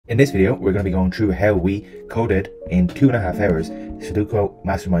In this video, we're going to be going through how we coded in 2.5 hours Sudoku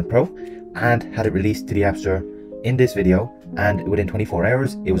Mastermind Pro and had it released to the App Store in this video, and within 24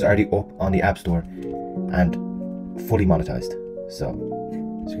 hours it was already up on the App Store and fully monetized. So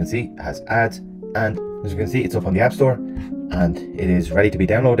as you can see, it has ads, and as you can see, it's up on the App Store and it is ready to be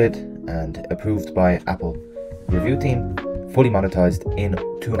downloaded and approved by Apple review team, fully monetized in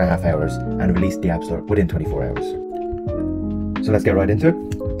 2.5 hours and released to the App Store within 24 hours. So let's get right into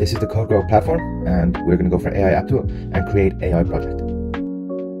it. This is the CodeGrow platform, and we're going to go for AI app tool and create AI project.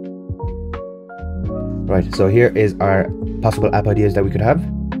 Right, so here is our possible app ideas that we could have.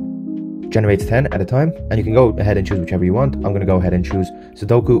 Generates 10 at a time, and you can go ahead and choose whichever you want. I'm going to go ahead and choose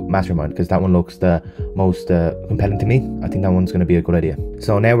Sudoku Mastermind because that one looks the most compelling to me. I think that one's going to be a good idea.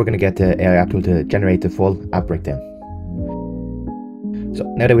 So now we're going to get the AI app tool to generate the full app breakdown. So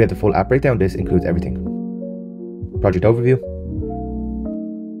now that we have the full app breakdown, this includes everything. Project overview,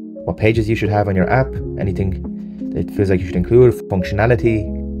 what pages you should have on your app, anything that feels like you should include,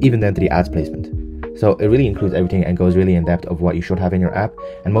 functionality, even down to the ads placement. So it really includes everything and goes really in depth of what you should have in your app,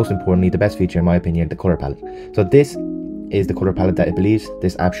 and most importantly, the best feature in my opinion, the color palette. So this is the color palette that it believes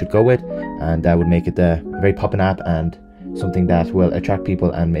this app should go with, and that would make it a very popping app and something that will attract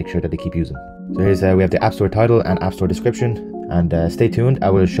people and make sure that they keep using. So here's we have the App Store title and App Store description, and stay tuned, I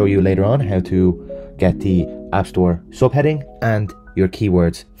will show you later on how to get the App Store subheading and your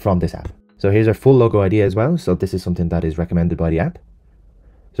keywords from this app. So here's our full logo idea as well. So this is something that is recommended by the app.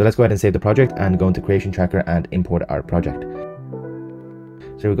 So let's go ahead and save the project and go into Creation Tracker and import our project.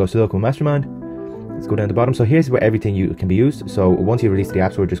 So here we go, Sudoku Mastermind. Let's go down the bottom. So here's where everything can be used. So once you release the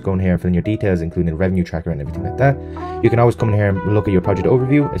App Store, just go in here and fill in your details, including revenue tracker and everything like that. You can always come in here and look at your project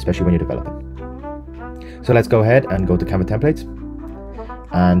overview, especially when you're developing. So let's go ahead and go to Canva templates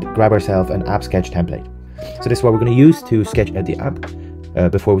and grab ourselves an app sketch template. So this is what we're going to use to sketch out the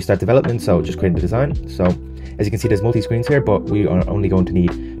app before we start development. So just create the design. So as you can see, there's multi-screens here, but we are only going to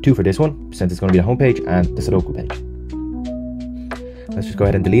need 2 for this one, since it's going to be the home page and the Sudoku page. Let's just go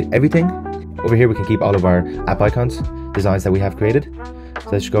ahead and delete everything. Over here we can keep all of our app icons, designs that we have created. So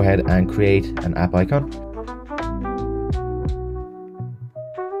let's just go ahead and create an app icon.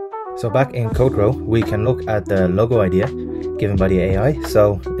 So back in CodeGrow, we can look at the logo idea given by the AI.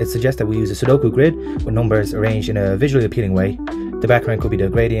 So it suggests that we use a Sudoku grid with numbers arranged in a visually appealing way. The background could be the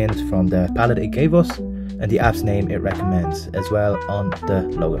gradient from the palette it gave us, and the app's name it recommends as well on the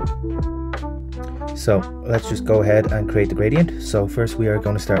logo. So let's just go ahead and create the gradient. So first we are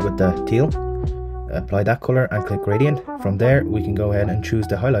going to start with the teal. Apply that color and click gradient. From there we can go ahead and choose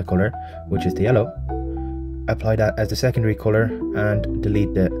the highlight color, which is the yellow. Apply that as the secondary color and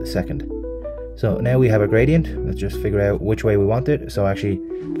delete the second. So now we have a gradient. Let's just figure out which way we want it. So I actually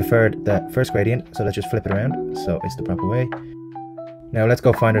preferred the first gradient, so let's just flip it around so it's the proper way. Now let's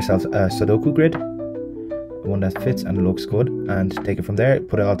go find ourselves a Sudoku grid, one that fits and looks good, and take it from there,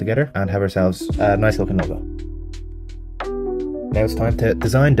 put it all together and have ourselves a nice looking logo. Now it's time to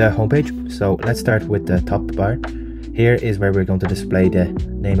design the homepage. So let's start with the top bar. Here is where we're going to display the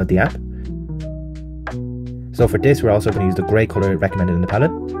name of the app. So for this, we're also going to use the gray color recommended in the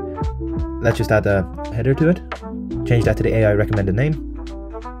palette. Let's just add a header to it. Change that to the AI recommended name.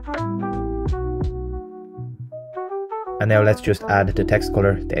 And now let's just add the text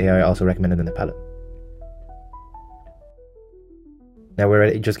color the AI also recommended in the palette. Now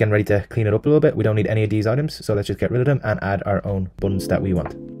we're just getting ready to clean it up a little bit. We don't need any of these items, so let's just get rid of them and add our own buttons that we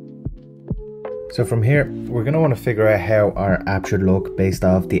want. So from here, we're going to want to figure out how our app should look based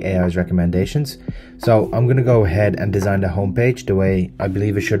off the AI's recommendations. So I'm going to go ahead and design the homepage the way I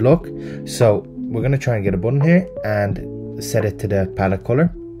believe it should look. So we're going to try and get a button here and set it to the palette color.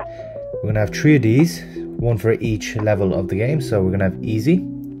 We're going to have 3 of these, one for each level of the game. So we're going to have easy,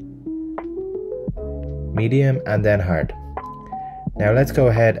 medium, and then hard. Now let's go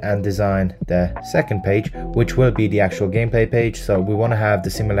ahead and design the second page, which will be the actual gameplay page. So we want to have the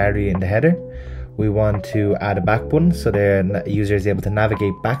similarity in the header. We want to add a back button so the user is able to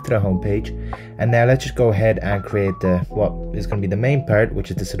navigate back to the home page. And now let's just go ahead and create what is going to be the main part,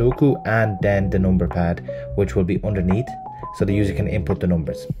 which is the Sudoku, and then the number pad, which will be underneath, so the user can input the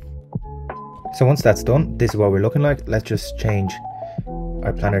numbers. So once that's done, this is what we're looking like. Let's just change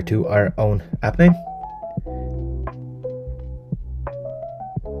our planner to our own app name.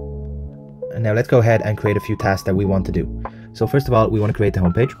 And now let's go ahead and create a few tasks that we want to do. So first of all, we want to create the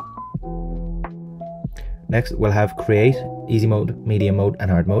home page. Next, we'll have create easy mode, medium mode, and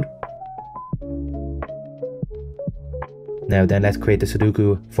hard mode. Now then, let's create the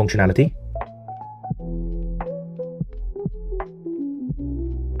Sudoku functionality.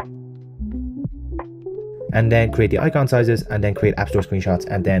 and then create the icon sizes, and then create App Store screenshots,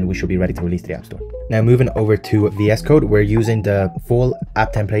 and then we should be ready to release to the App Store. Now moving over to VS Code, we're using the full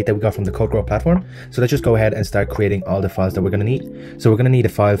app template that we got from the CodeGrow platform. So let's just go ahead and start creating all the files that we're going to need. So we're going to need a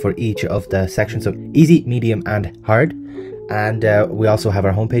file for each of the sections, so easy, medium, and hard. And we also have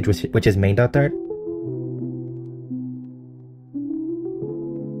our homepage, which is main.dart.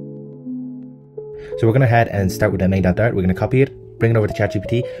 So we're going to head and start with the main.dart. We're going to copy it, bring it over to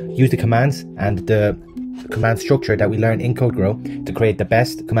ChatGPT, use the commands and the command structure that we learned in CodeGrow to create the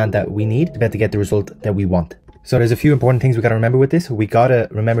best command that we need to be able to get the result that we want. So there's a few important things we got to remember with this. We got to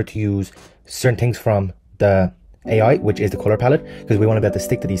remember to use certain things from the AI, which is the color palette, because we want to be able to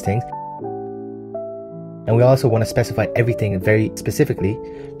stick to these things. And we also want to specify everything very specifically,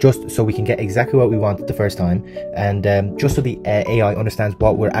 just so we can get exactly what we want the first time, and just so the AI understands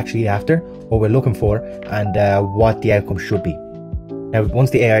what we're actually after, what we're looking for, and what the outcome should be. Now,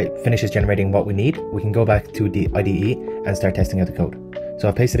 once the AI finishes generating what we need, we can go back to the IDE and start testing out the code. So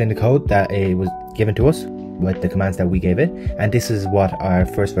I've pasted in the code that was given to us with the commands that we gave it, and this is what our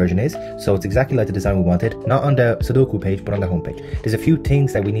first version is. So it's exactly like the design we wanted, not on the Sudoku page, but on the home page. There's a few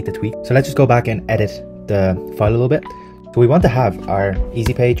things that we need to tweak. So let's just go back and edit the file a little bit. So we want to have our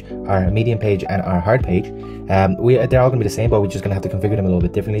easy page, our medium page, and our hard page. They're all going to be the same, but we're just going to have to configure them a little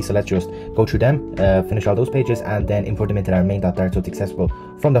bit differently. So let's just go through them, finish all those pages, and then import them into our main.dart so it's accessible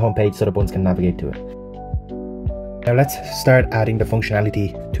from the home page so the buttons can navigate to it. Now let's start adding the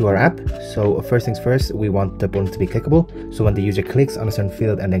functionality to our app. So first things first, we want the buttons to be clickable. So when the user clicks on a certain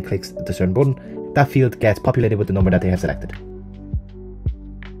field and then clicks the certain button, that field gets populated with the number that they have selected.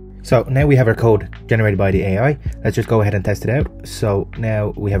 So now we have our code generated by the AI. Let's just go ahead and test it out. So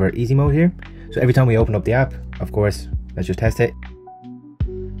now we have our easy mode here. So every time we open up the app, of course, let's just test it.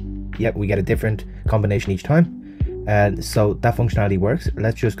 Yep, we get a different combination each time. So that functionality works.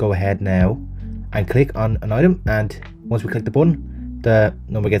 Let's just go ahead now and click on an item, and once we click the button, the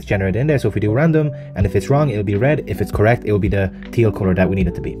number gets generated in there. So if we do random, and if it's wrong, it'll be red. If it's correct, it will be the teal color that we need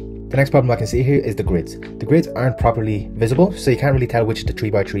it to be. The next problem I can see here is the grids. The grids aren't properly visible, so you can't really tell which the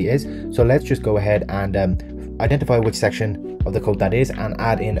 3x3 is. So let's just go ahead and identify which section of the code that is and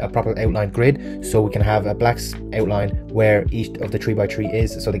add in a proper outline grid, so we can have a black outline where each of the 3x3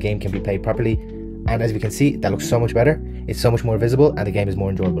 is, so the game can be played properly. And as we can see, that looks so much better. It's so much more visible, and the game is more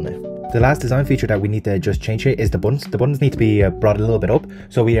enjoyable now. The last design feature that we need to just change here is the buttons. The buttons need to be brought a little bit up,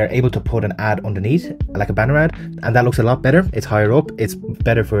 so we are able to put an ad underneath, like a banner ad, and that looks a lot better. It's higher up, it's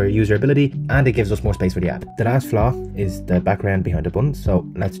better for usability, and it gives us more space for the ad. The last flaw is the background behind the button, so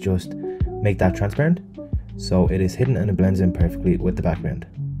let's just make that transparent, so it is hidden and it blends in perfectly with the background.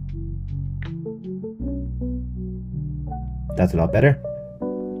 That's a lot better.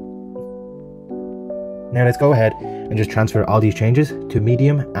 Now let's go ahead and just transfer all these changes to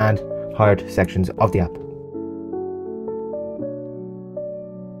medium and hard sections of the app.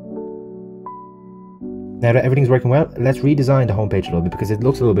 Now that everything's working well, let's redesign the homepage a little bit because it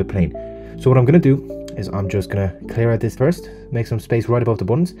looks a little bit plain. So what I'm going to do is I'm just going to clear out this first, make some space right above the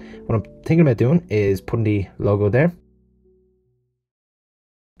buttons. What I'm thinking about doing is putting the logo there.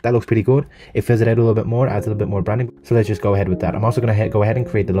 That looks pretty good. It fills it out a little bit more, adds a little bit more branding. So let's just go ahead with that. I'm also going to go ahead and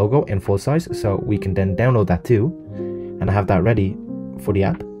create the logo in full size, so we can then download that too and have that ready for the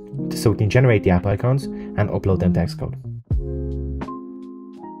app, so we can generate the app icons and upload them to Xcode.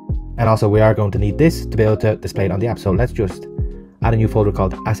 And also we are going to need this to be able to display it on the app. So let's just add a new folder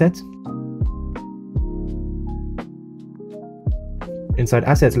called Assets. Inside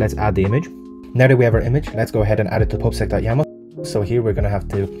Assets, let's add the image. Now that we have our image, let's go ahead and add it to pubsec.yaml. So here we're going to have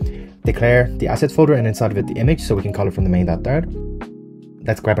to declare the assets folder and inside of it the image, so we can call it from the main.dart.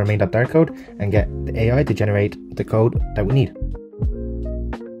 Let's grab our main.dart code and get the AI to generate the code that we need.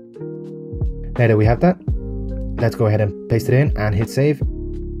 Now that we have that, let's go ahead and paste it in and hit save.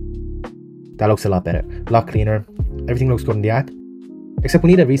 That looks a lot better, a lot cleaner. Everything looks good in the app, except we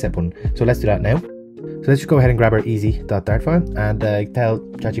need a reset button. So let's do that now. So let's just go ahead and grab our easy.dart file and tell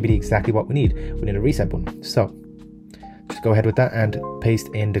ChatGPT exactly what we need. We need a reset button. So just go ahead with that and paste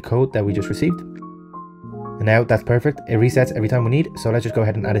in the code that we just received. And now that's perfect. It resets every time we need. So let's just go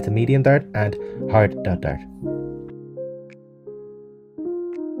ahead and add it to medium.dart and hard.dart.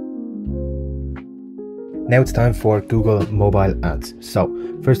 Now it's time for Google mobile ads.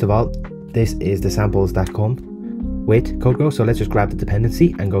 So first of all, this is the samples that come with CodeGrow. So let's just grab the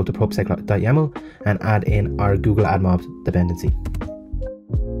dependency and go to pubsec.yaml and add in our Google AdMob dependency.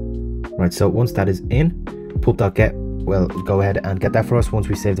 Right, so once that is in, pub.get will go ahead and get that for us once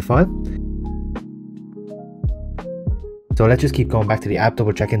we save the file. So let's just keep going back to the app,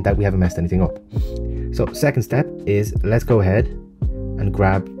 double checking that we haven't messed anything up. So second step is let's go ahead and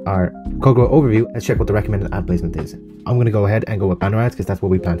grab our CodeGrow overview, let's check what the recommended ad placement is. I'm going to go ahead and go with banner ads because that's what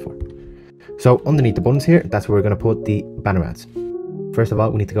we planned for. So underneath the buttons here, that's where we're going to put the banner ads. First of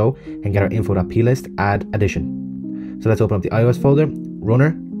all, we need to go and get our info.plist add addition. So let's open up the iOS folder,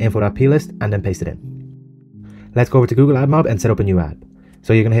 runner, info.plist, and then paste it in. Let's go over to Google AdMob and set up a new ad.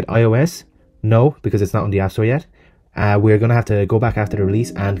 So you're going to hit iOS, no, because it's not on the App Store yet. We're going to have to go back after the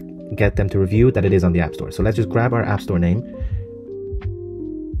release and get them to review that it is on the App Store. So let's just grab our App Store name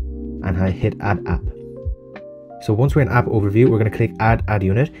and hit add app. So once we're in app overview, we're going to click add ad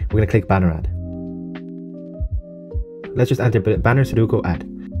unit. We're going to click banner ad. Let's just enter banner Sudoku ad.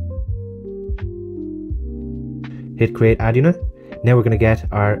 Hit create ad unit. Now we're going to get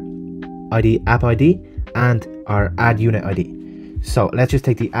our ID, app ID, and our ad unit ID. So let's just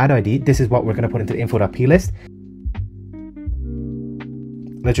take the ad ID. This is what we're going to put into the info.plist.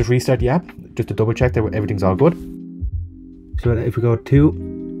 Let's just restart the app just to double check that everything's all good. So if we go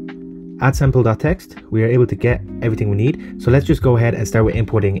to add sample.txt, we are able to get everything we need. So let's just go ahead and start with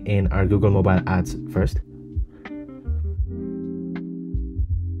importing in our Google mobile ads first.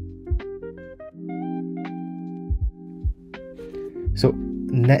 So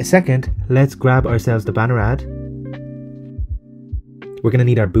second, let's grab ourselves the banner ad. We're going to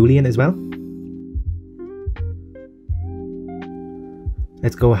need our boolean as well.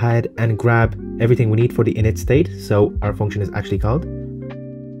 Let's go ahead and grab everything we need for the init state, so our function is actually called.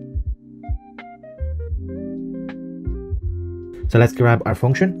 So let's grab our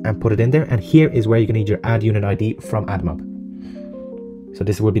function and put it in there, and here is where you're going to need your ad unit ID from AdMob. So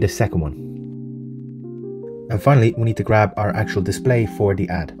this will be the second one. And finally, we need to grab our actual display for the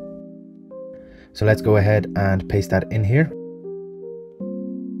ad. So let's go ahead and paste that in here.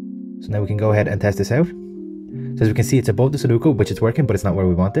 So now we can go ahead and test this out. So as we can see, it's above the Sudoku, which is working, but it's not where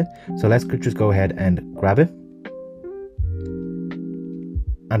we want it. So let's just go ahead and grab it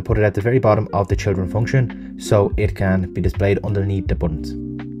and put it at the very bottom of the children function so it can be displayed underneath the buttons.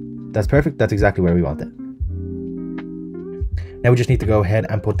 That's perfect. That's exactly where we want it. Now we just need to go ahead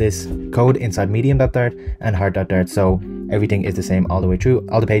and put this code inside medium.dart and hard.dart so everything is the same all the way through.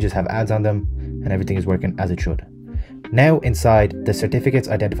 All the pages have ads on them and everything is working as it should. Now inside the certificates,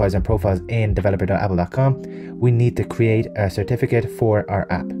 identifiers and profiles in developer.apple.com, we need to create a certificate for our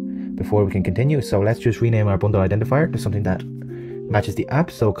app before we can continue. So let's just rename our bundle identifier to something that matches the app.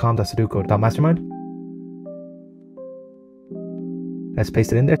 So com.sudoku.mastermind. Let's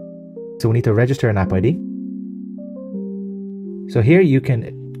paste it in there. So we need to register an app ID. So here you can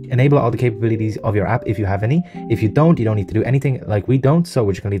enable all the capabilities of your app if you have any. If you don't need to do anything like we don't. So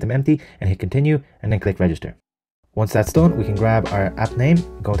we're just gonna leave them empty and hit continue and then click register. Once that's done, we can grab our app name,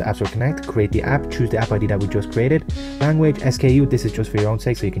 go to App Store Connect, create the app, choose the app ID that we just created. Language, SKU, this is just for your own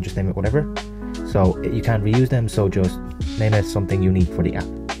sake, so you can just name it whatever. So you can't reuse them, so just name it something unique for the app.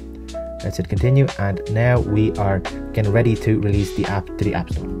 Let's hit continue, and now we are getting ready to release the app to the App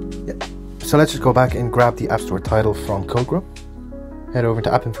Store. Yeah. So let's just go back and grab the App Store title from CodeGrow. Head over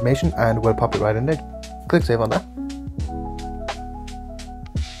to app information and we'll pop it right in there. Click save on that.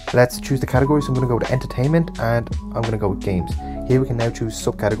 Let's choose the category. So I'm going to go to entertainment and I'm going to go with games. Here we can now choose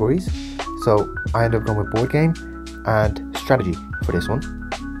subcategories. So I end up going with board game and strategy for this one.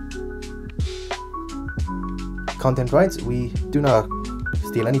 Content rights, we do not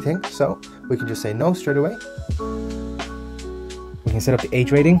steal anything, so we can just say no straight away. We can set up the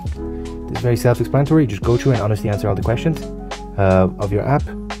age rating. This is very self-explanatory. Just go through and honestly answer all the questions of your app.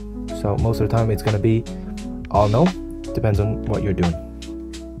 So most of the time it's going to be all no. Depends on what you're doing.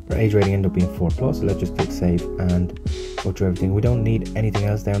 Our age rating ended up being 4+, so let's just click save and go through everything. We don't need anything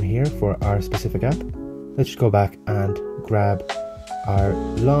else down here for our specific app. Let's just go back and grab our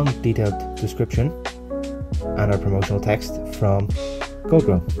long detailed description and our promotional text from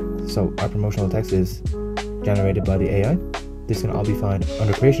CodeGrow. So our promotional text is generated by the AI. This can all be found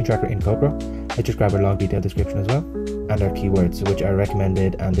under creation tracker in CodeGrow. Let's just grab our long detailed description as well and our keywords, which are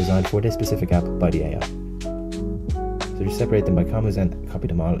recommended and designed for this specific app by the AI. So just separate them by commas and copy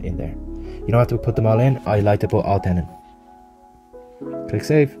them all in there. You don't have to put them all in. I like to put all 10 in. Click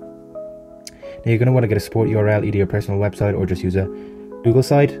save. Now you're going to want to get a support URL, either your personal website or just use a Google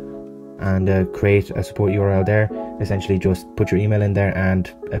site and create a support URL there. Essentially just put your email in there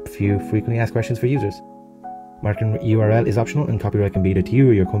and a few frequently asked questions for users. Marking URL is optional and copyright can be either to you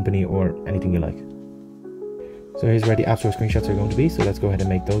or your company or anything you like. So here's where the App Store screenshots are going to be. So let's go ahead and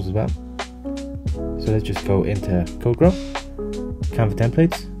make those as well. So let's just go into CodeGrow, Canva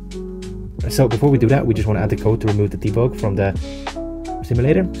templates. So before we do that, we just want to add the code to remove the debug from the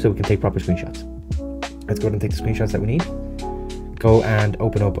simulator so we can take proper screenshots. Let's go ahead and take the screenshots that we need. Go and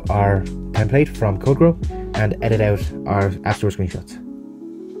open up our template from CodeGrow and edit out our App Store screenshots.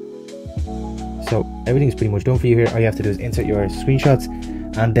 So everything's pretty much done for you here. All you have to do is insert your screenshots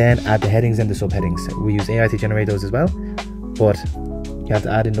and then add the headings and the subheadings. We use AI to generate those as well, but you have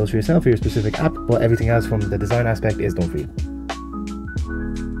to add in those for yourself for your specific app, but everything else from the design aspect is done for you.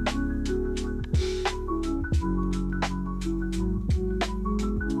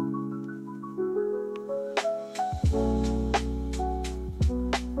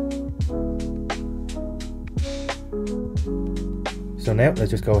 So now let's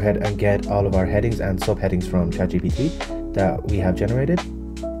just go ahead and get all of our headings and subheadings from ChatGPT that we have generated.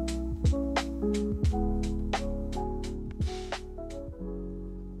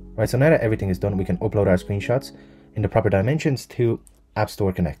 Right, so now that everything is done, we can upload our screenshots in the proper dimensions to App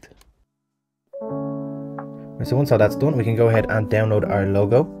Store Connect. Right, so once all that's done, we can go ahead and download our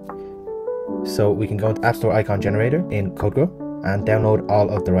logo. So we can go into App Store Icon Generator in CodeGrow and download all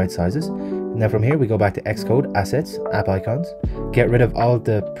of the right sizes. And then from here, we go back to Xcode, Assets, App Icons, get rid of all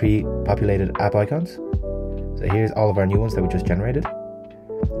the pre-populated app icons. So here's all of our new ones that we just generated.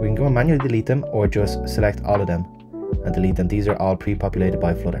 We can go and manually delete them or just select all of them and delete them. These are all pre-populated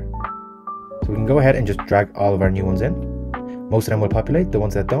by Flutter. So we can go ahead and just drag all of our new ones in. Most of them will populate. The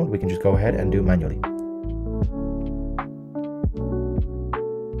ones that don't, we can just go ahead and do manually.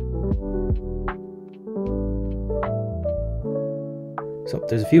 So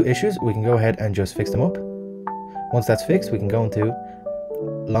there's a few issues. We can go ahead and just fix them up. Once that's fixed, we can go into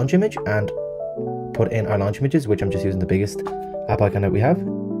launch image and put in our launch images, which I'm just using the biggest app icon that we have.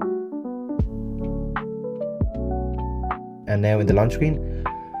 And now in the launch screen,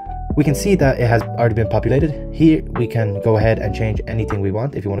 we can see that it has already been populated. Here we can go ahead and change anything we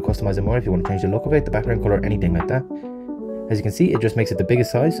want. If you want to customize it more, if you want to change the look of it, the background color, anything like that. As you can see, it just makes it the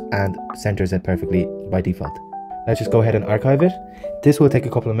biggest size and centers it perfectly by default. Let's just go ahead and archive it. This will take a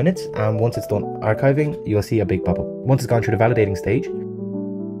couple of minutes, and once it's done archiving, you'll see a big pop-up. Once it's gone through the validating stage,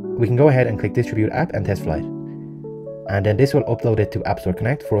 we can go ahead and click Distribute App and Test Flight. And then this will upload it to App Store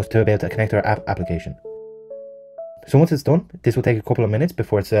Connect for us to be able to connect our app application. So once it's done, this will take a couple of minutes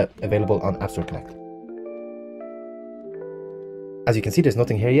before it's available on App Store Connect. As you can see, there's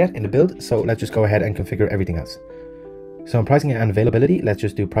nothing here yet in the build, so let's just go ahead and configure everything else. So in pricing and availability, let's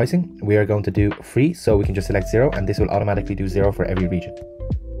just do pricing. We are going to do free, so we can just select 0, and this will automatically do 0 for every region.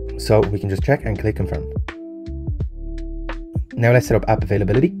 So we can just check and click confirm. Now let's set up app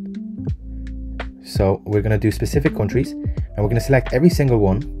availability. So we're going to do specific countries, and we're going to select every single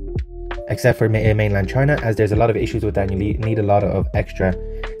one except for mainland China, as there's a lot of issues with that and you need a lot of extra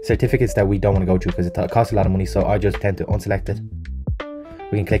certificates that we don't want to go through because it costs a lot of money, so I just tend to unselect it.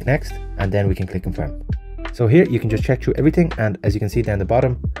 We can click next, and then we can click confirm. So here you can just check through everything, and as you can see down the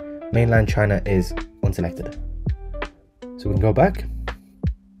bottom, mainland China is unselected. So we can go back,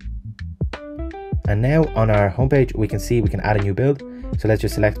 and now on our homepage we can see we can add a new build. So let's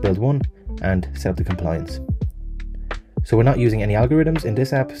just select build 1 and set up the compliance. So we're not using any algorithms in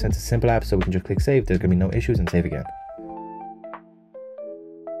this app since it's a simple app, so we can just click save. There's going to be no issues, and save again.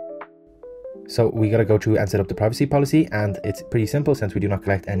 So we got to go through and set up the privacy policy, and it's pretty simple since we do not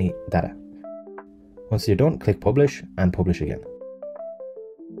collect any data. Once you're done, click publish and publish again.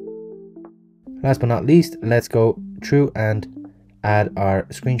 Last but not least, let's go through and add our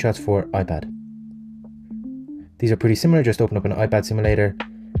screenshots for iPad. These are pretty similar. Just open up an iPad simulator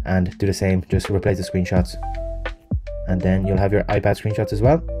and do the same. Just replace the screenshots, and then you'll have your iPad screenshots as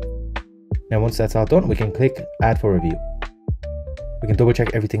well. Now once that's all done, we can click add for review. We can double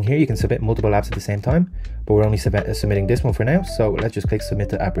check everything here. You can submit multiple apps at the same time, but we're only submitting this one for now, so let's just click submit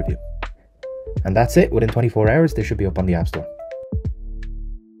to app review. And that's it. Within 24 hours, this should be up on the App Store.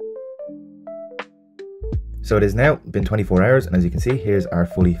 So it has now been 24 hours, and as you can see, here's our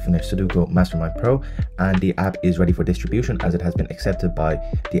fully finished Sudoku Mastermind Pro, and the app is ready for distribution as it has been accepted by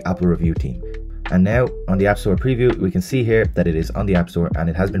the Apple review team. And now on the App Store preview, we can see here that it is on the App Store and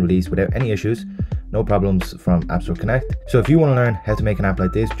it has been released without any issues, no problems from App Store Connect. So if you want to learn how to make an app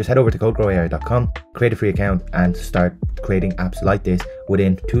like this, just head over to CodeGrowAI.com, create a free account, and start creating apps like this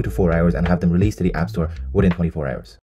within 2 to 4 hours and have them released to the App Store within 24 hours.